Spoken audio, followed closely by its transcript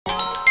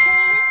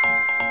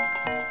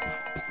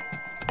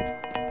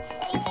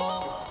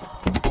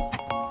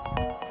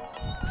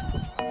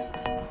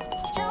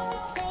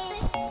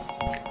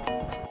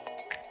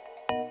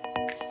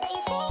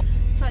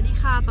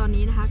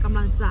กำ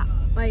ลังจะ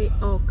ไป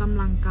ออกก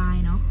ำลังกาย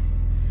เนาะ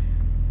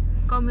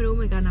ก็ไม่รู้เห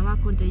มือนกันนะว่า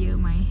คนจะเยอะ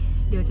ไหม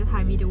เดี๋ยวจะถ่า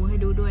ยวิดีโอให้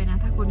ดูด้วยนะ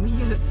ถ้าคนไม่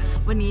เยอะ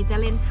วันนี้จะ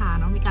เล่นขา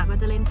เนาะมิกาก็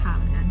จะเล่นขาเ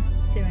หมือนกัน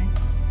ใช่ไหม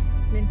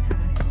เล่นขา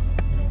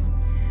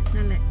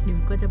นั่นแหละเดี๋ยว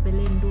ก็จะไป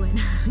เล่นด้วย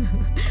นะ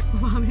เพรา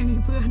ะว่าไม่มี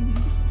เพื่อน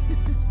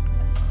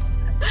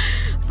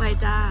ไป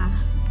จ้า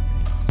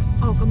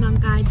ออกกำลัง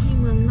กายที่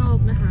เมืองนอก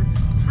นะคะ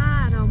ถ้า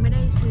เราไม่ไ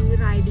ด้ซื้อ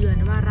รายเดือน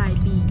ว่าราย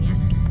ปีเนี่ย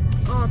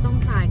ก็ต้อง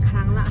จ่ายค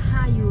รั้งละ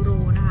5 ยูโร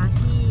นะคะ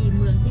ที่เ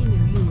มืองที่หมิ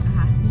วอยู่นะค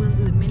ะเมือง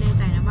อื่นไม่แน่ใ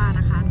จนะว่าร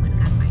าคาเหมือน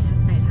กันไหมนะ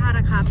แต่ถ้าร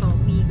าคาต่อ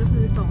ปีก็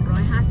คือ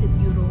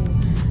250 ยูโร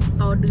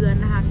ต่อเดือน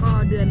นะคะก็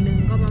เดือนหนึ่ง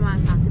ก็ประมาณ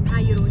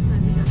35 ยูโรใช่ไหม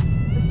พี่จ๊ะ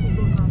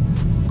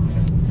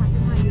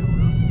35 ยูโร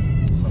เนาะ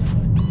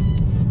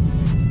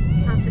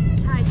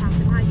ใช่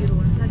35 ยูโร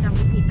ถ้าจำไ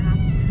ม่ผิดนะคะ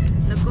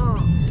แล้วก็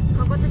เข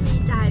าก็จะมี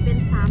จ่ายเป็น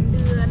3 เ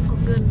ดือน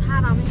6 เดือนถ้า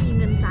เราไม่มี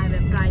เงินจ่ายแบ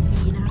บราย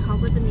ปีนะคะเขา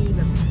ก็จะมีแ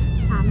บบ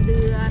3 เ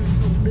ดือน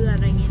6 เดือนอ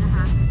ะไรเงี้ยนะค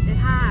ะแต่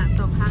ถ้า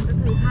ต่อครั้งก็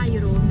คือ5 ยู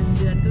โร1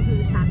 เดือนก็คือ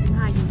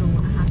35 ยูโร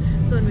นะคะ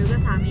ส่วนมิวกั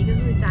บสามีก็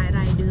คือจ่ายร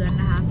ายเดือน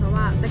นะคะเพราะ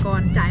ว่าแต่ก่อ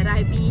นจ่ายรา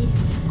ยปี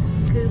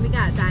คือมิก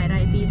ะจ่ายร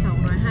ายปี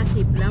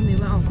250แล้วมิว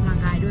มาออกกำลัง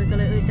กายด้วยก็เ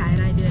ลยจ่าย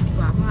รายเดือนดี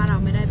กว่าเพราะว่าเรา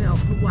ไม่ได้ไปออ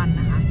กทุกวัน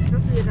นะคะก็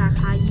คือรา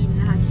คายิม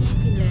นะคะที่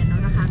ฟินแลนด์เนา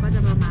ะราคาก็จ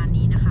ะประมาณ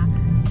นี้นะคะ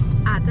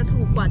อาจจะ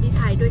ถูกกว่าที่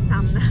ไทยด้วยซ้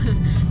ำนะ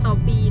ต่อ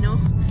ปีเนาะ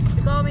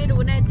ก็ไม่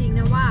รู้แน่จริงน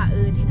ะว่า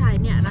ที่ไทย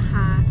เนี่ยราค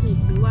าถูก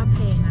หรือว่าแพ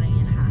งอะไรเ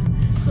งี้ยนะคะ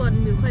ส่วน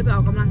มิวเคยไปอ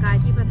อกกำลังกาย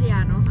ที่พัทยา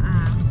เนาะ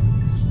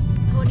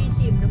โทนี่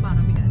จิมหรือเปล่าน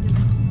ะมิกะใช่ไหม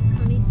โท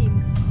นี่จิม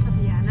พัท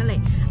ยานั่นแหละ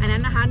อันนั้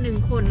นนะคะ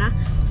1 คนนะ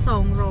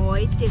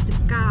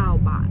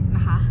279 บาทน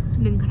ะคะ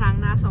1 ครั้ง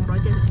นะ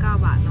279 บ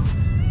าทเนาะ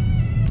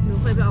มิว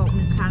เคยไปออก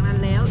1 ครั้งนั้น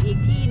แล้วอีก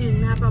ที่หนึ่ง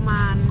นะคะประม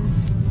าณ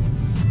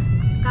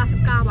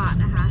99 บาท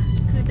นะคะ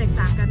คือแตก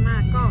ต่างกันมา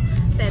กก็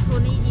แต่โท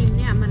นี่ยิม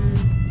เนี่ยมัน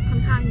ค่อ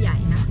นข้างใหญ่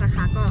นะราค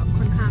าก็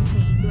ค่อนข้างแพ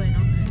งด้วยเน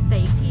าะแต่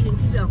อีกที่หนึ่ง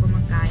ที่ไปออกกำ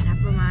ลังกายนะ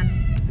ประมาณ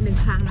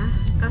1 ครั้งนะ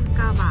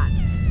99 บาท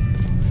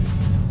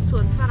ส่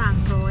วนฝรั่ง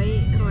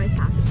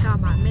139 บ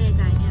าทไม่แน่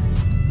ใจเนี่ย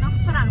เนาะ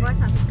ฝรั่ง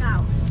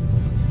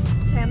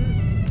139แชมป์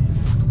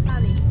ท่า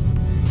เลย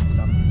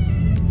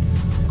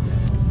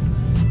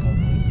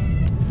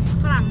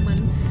ฝรั่งเหมือน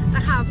ร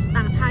าคา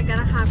ต่างชาติกับ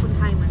ราคาคนไ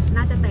ทยเหมือน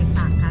น่าจะแตก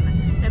ต่างกันนะ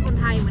แต่คน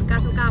ไทยเหมือน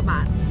99 บ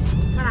าท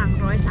ฝรั่ง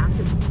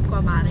130 กว่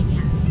าบาทอะไรเ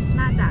งี้ย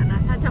น่าจะนะ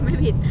ถ้าจำไม่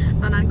ผิด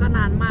ตอนนั้นก็น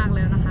านมากแ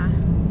ล้วนะคะ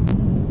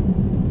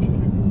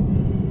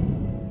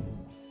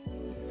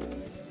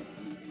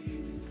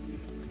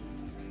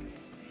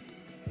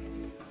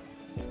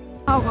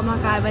ออกกำลัง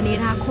กายวันนี้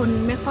นะคะคน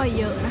ไม่ค่อย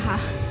เยอะนะคะ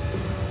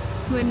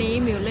วันนี้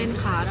มิวเล่น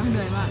ขาเห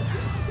นื่อยมาก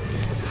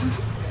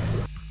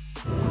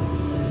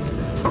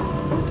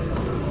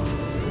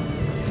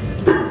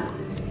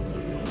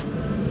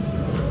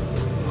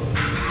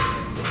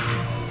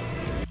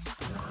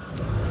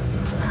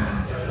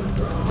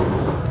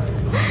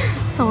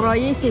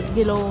220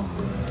 กิโล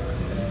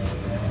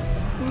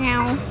เงา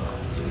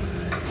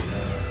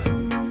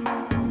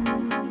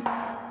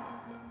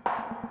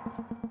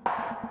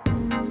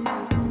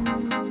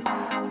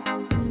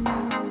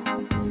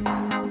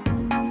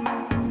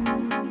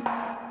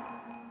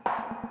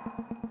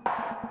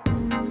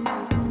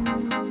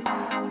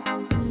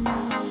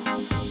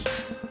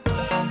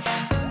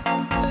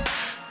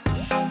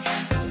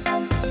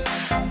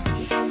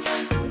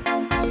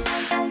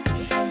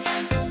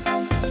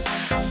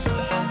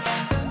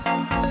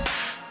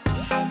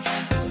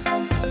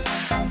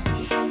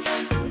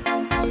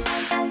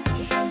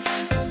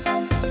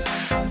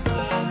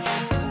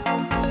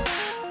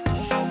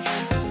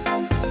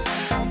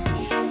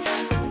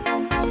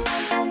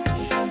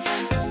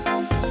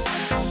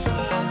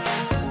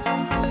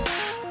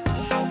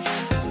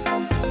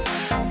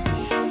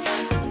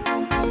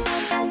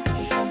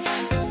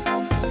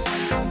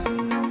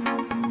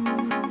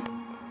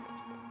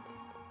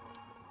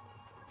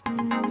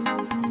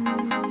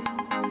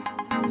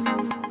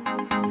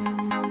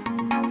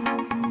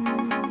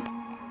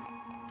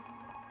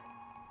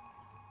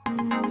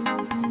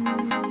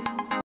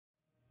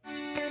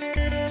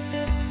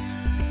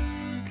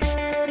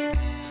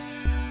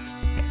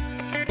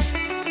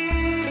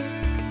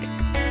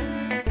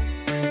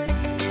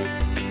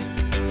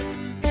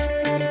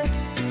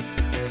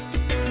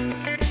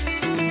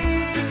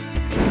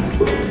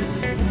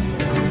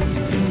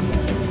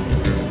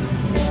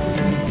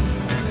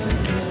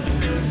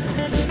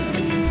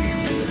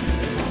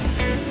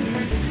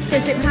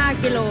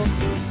75 กิโล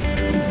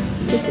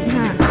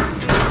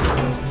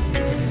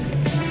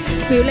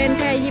75มิวเล่น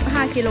แค่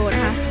25 กิโลน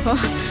ะคะเพราะ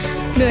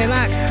เหนื่อยม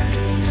าก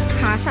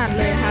ขาสั่น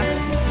เลยค่ะ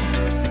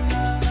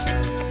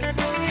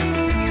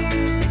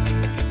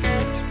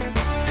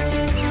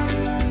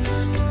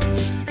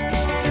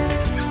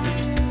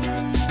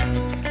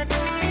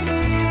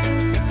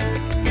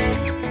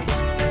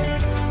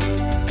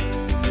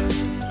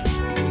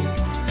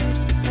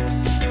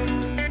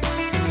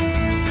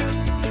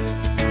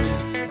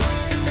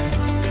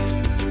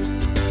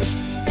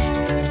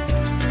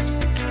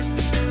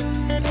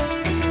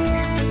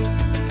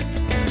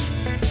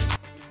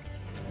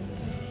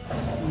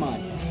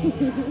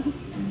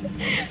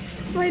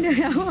ไม่เหนื่อย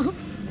เอา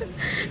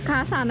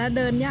สั่นนะเ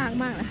ดินยาก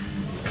มากเลย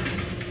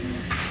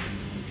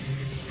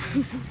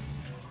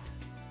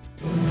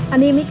อัน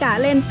นี้มิกะ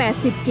เล่น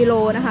80กิโล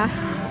นะคะ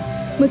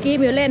เมื่อกี้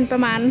มิวเล่นปร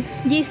ะมาณ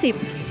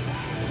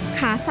20ข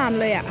าสั่น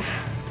เลยอ่ะ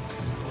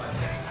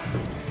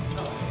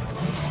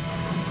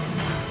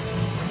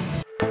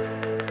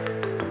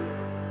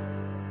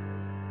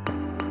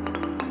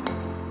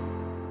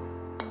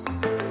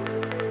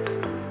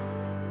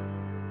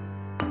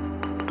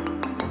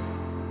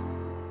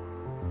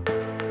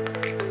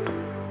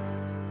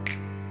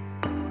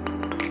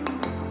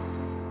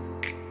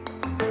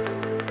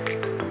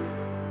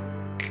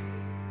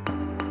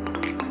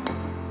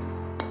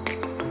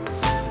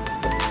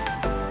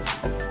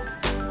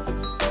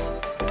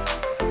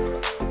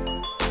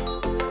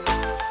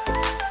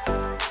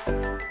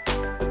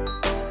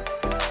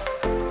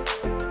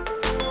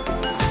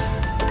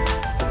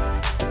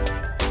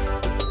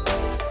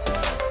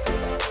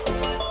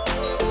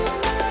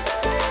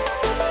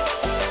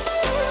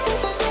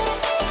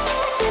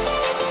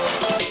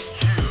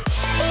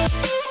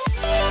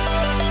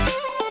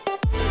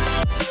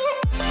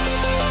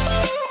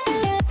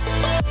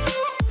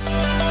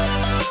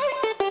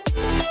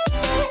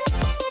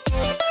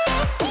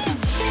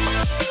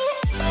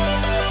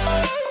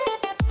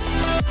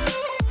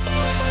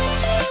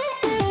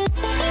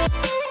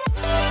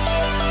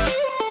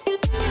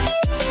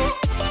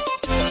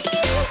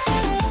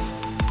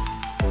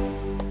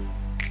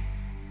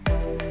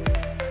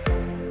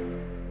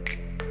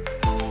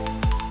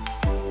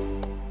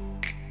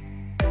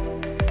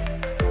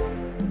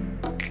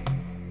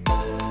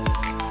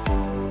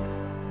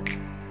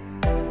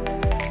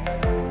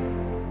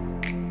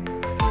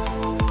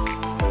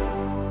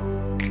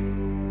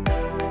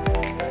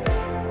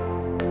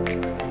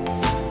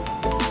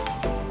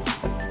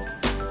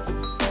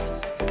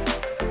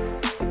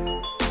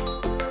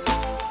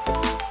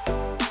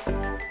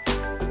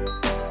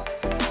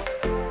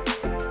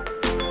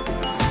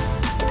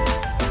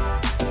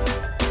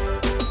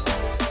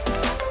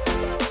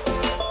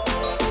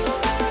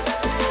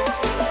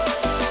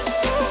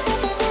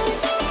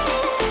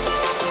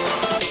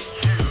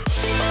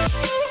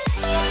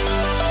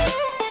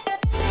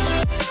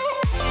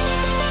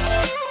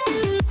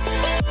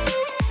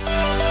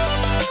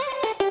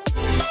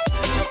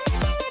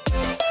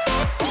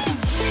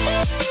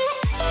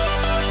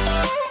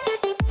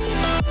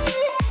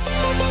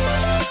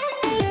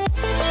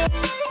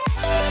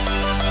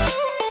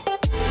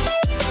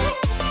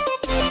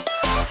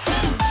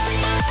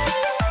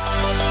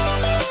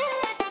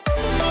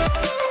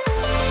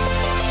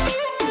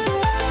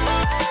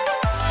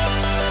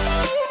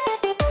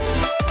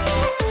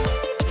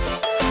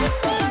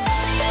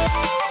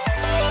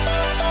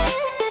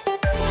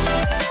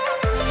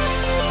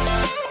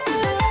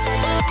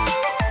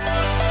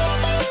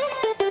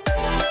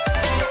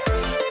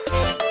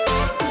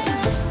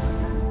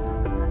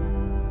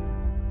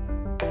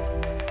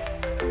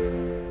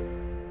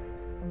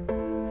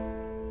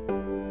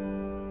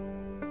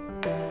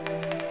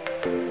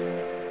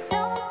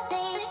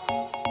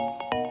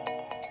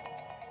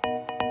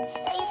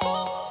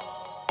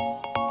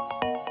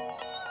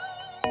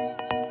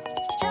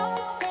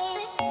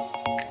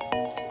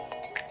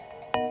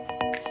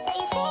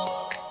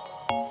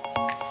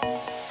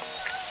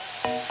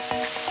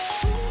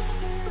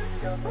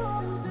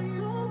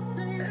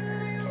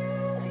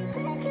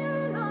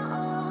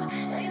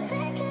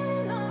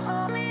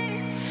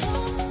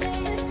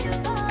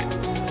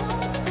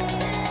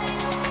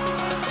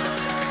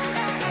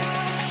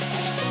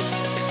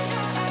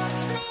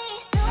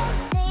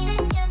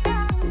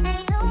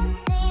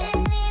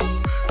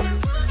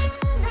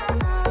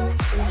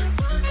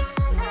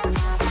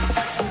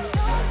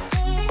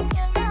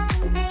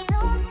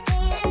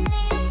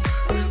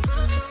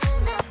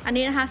อัน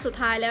นี้นะคะสุด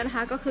ท้ายแล้วนะค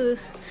ะก็คือ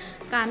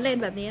การเล่น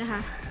แบบนี้นะค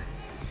ะ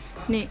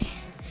นี่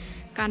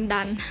การ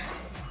ดัน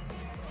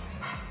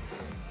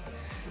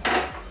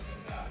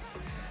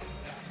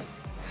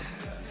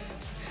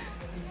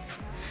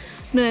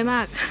เหนื่อยม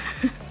าก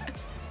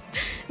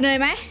เหนื่อย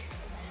ไหม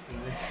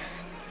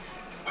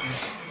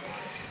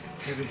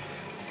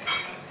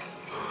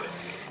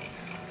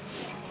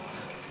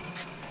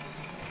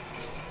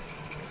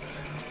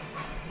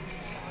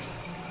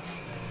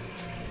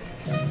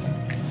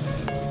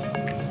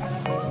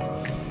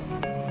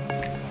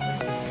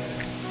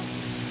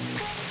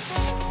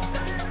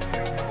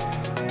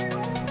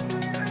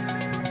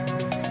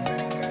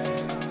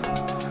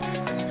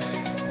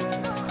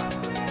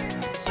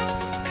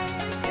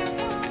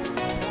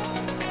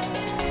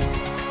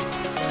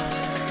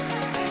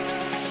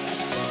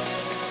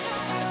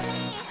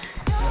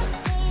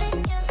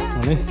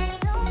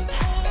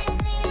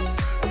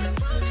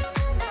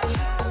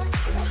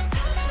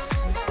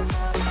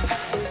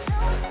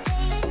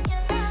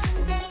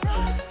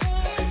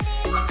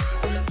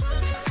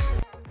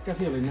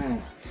Käsi oli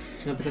näin.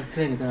 Siinä pitäisi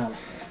kreeni täällä.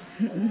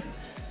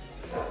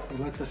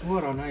 Laittaa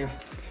suoraan näin ja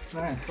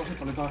näin tosi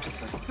paljon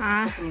taaksepäin.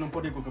 Sellainen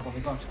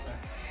bodybuilder-palli taaksepäin.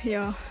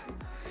 Joo.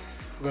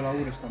 Kokeillaan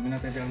uudestaan. Minä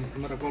teen vielä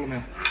numero 3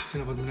 ja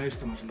sinä voit mennä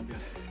istumaan sinne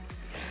vielä.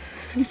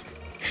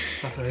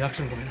 Katsotaan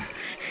jaksanko minä.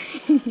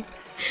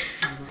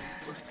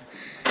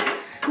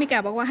 มิกา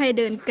บอกว่าให้เ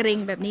ดินเกรง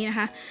แบบนี้นะค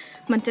ะ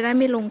มันจะได้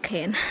ไม่ลงแข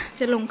น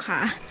จะลงขา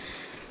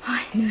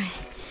เหนื่อย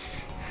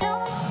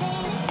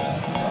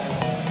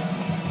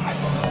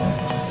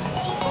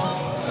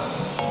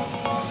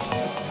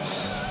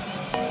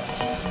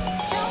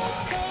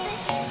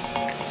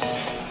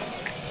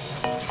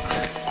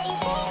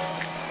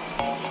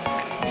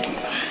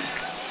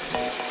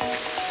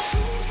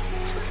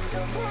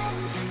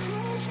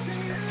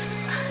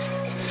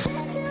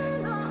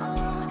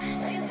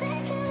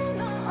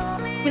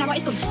เวลาว่าไ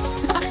อ้สุ่ม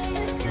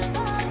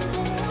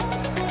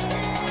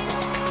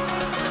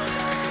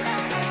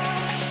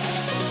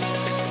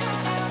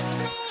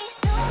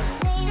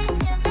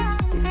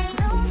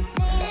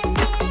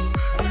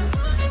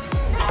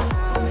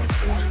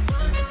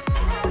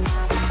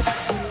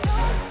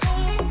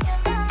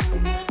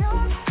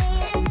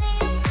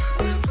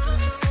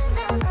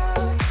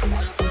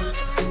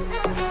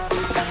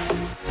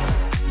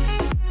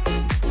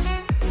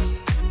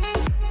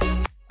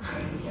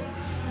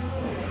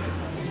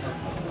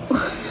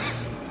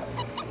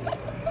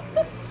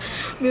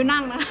มิวนั่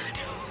งนะ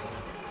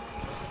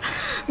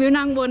มิว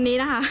นั่งบนนี้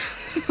นะคะ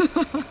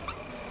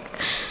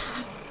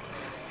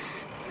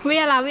เวี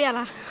ย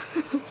ละ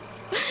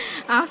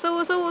เอา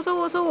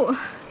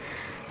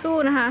สู้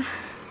นะคะ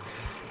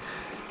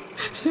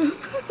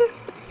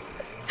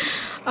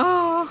โอ้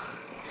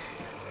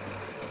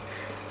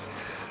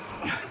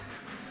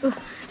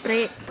เบร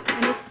กอัน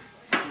นี้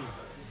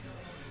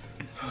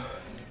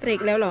เบรก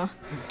แล้วเหรอ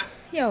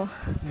เดี๋ยว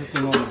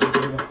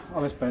เอา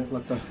ไปสเปนแล้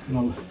วก็น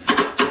อน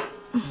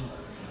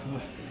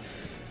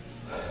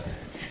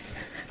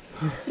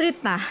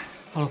Riittää.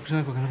 Haluatko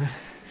sinä kokeilla vielä?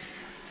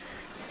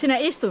 Sinä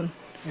istun.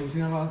 Ei, kun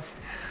sinä vaan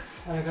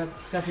ainakaan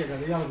käsiä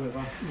täältä jalkoja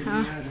vaan.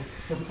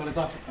 Joku paljon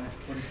taaksepäin.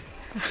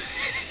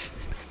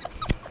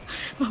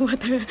 บอกว่า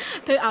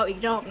เธอเอาอีก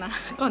รอบนะ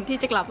ก่อนที่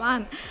จะกลับบ้า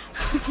น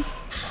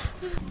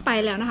ไป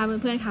แล้วนะคะเ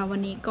พื่อนๆค่ะวั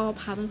นนี้ก็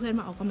พาเพื่อนๆ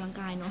มาออกกำลัง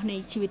กายเนาะใน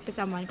ชีวิตประจ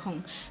ำวันของ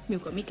มิว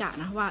กับมิกะ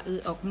นะว่า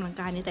ออกกำลัง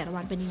กายในแต่ละ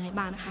วันเป็นยังไง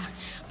บ้างนะคะ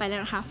ไปแล้ว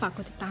นะคะฝากก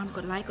ดติดตามก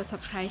ดไลค์กด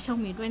subscribe ช่อง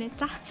มิวด้วยนะ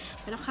จ๊ะ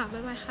ไปแล้วค่ะบ๊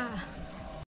ายบายค่ะ